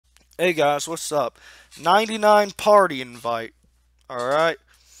Hey guys, what's up? 99 party invite. Alright.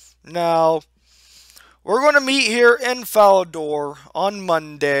 Now, we're going to meet here in Falador on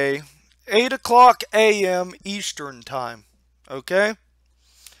Monday, 8 o'clock a.m. Eastern Time. Okay?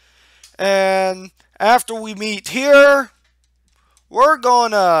 And after we meet here, we're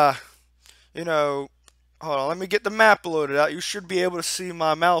going to, hold on, let me get the map loaded out. You should be able to see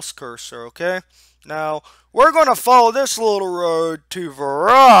my mouse cursor, okay? Now, we're going to follow this little road to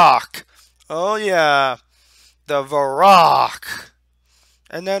Varrock. Oh, yeah, the Varrock.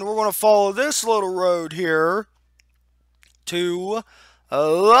 And then we're going to follow this little road here to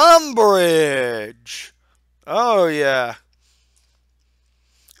Lumbridge. Oh, yeah.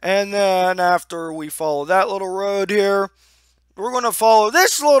 And then after we follow that little road here, we're going to follow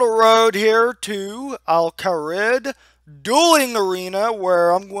this little road here to Alcarid Dueling Arena,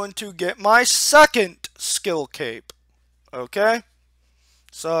 where I'm going to get my second skill cape. Okay?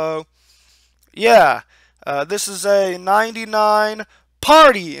 So, yeah. This is a 99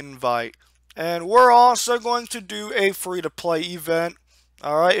 party invite. And we're also going to do a free-to-play event.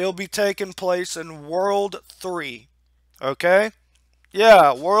 Alright, it'll be taking place in World 3. Okay?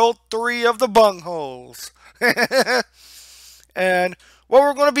 Yeah, World 3 of the Bungholes. And what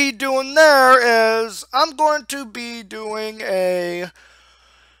we're going to be doing there is I'm going to be doing a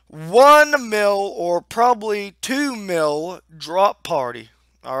 1 mil or probably 2 mil drop party.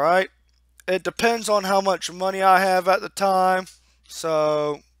 Alright? It depends on how much money I have at the time.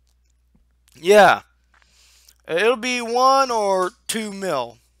 So, yeah. It'll be 1 or 2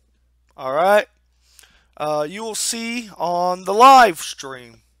 mil. Alright? You will see on the live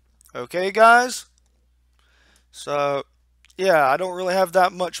stream. Okay, guys? So, yeah, I don't really have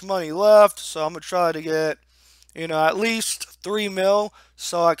that much money left, so I'm going to try to get, at least 3 mil,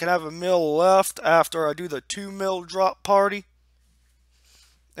 so I can have a mil left after I do the 2 mil drop party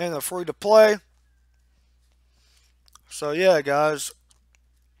and the free to play. So, yeah, guys,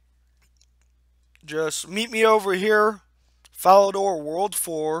 just meet me over here, Falador World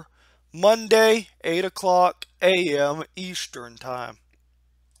 4, Monday, 8 o'clock a.m. Eastern Time.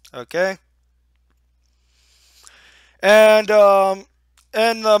 Okay? And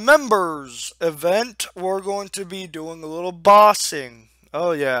in the members event, we're going to be doing a little bossing.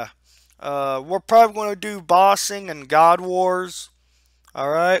 Oh yeah. We're probably going to do bossing and God Wars.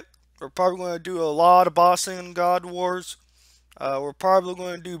 Alright? We're probably going to do a lot of bossing and God Wars. We're probably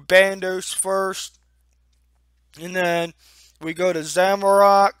going to do Bandos first. And then we go to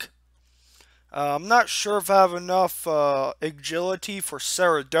Zamorak. I'm not sure if I have enough agility for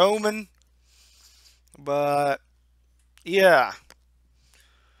Saradomin. But yeah.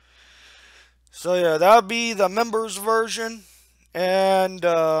 So yeah, that'll be the members version. And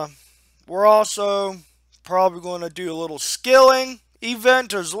we're also probably going to do a little skilling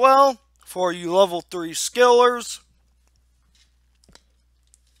event as well for you level 3 skillers.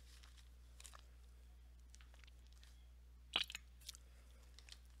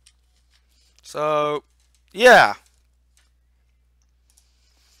 So, yeah.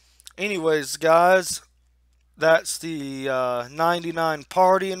 Anyways, guys, that's the 99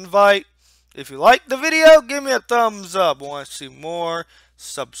 party invite. If you liked the video, give me a thumbs up. Want to see more?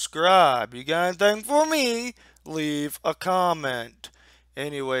 Subscribe. You got anything for me? Leave a comment.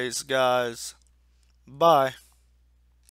 Anyways, guys, bye.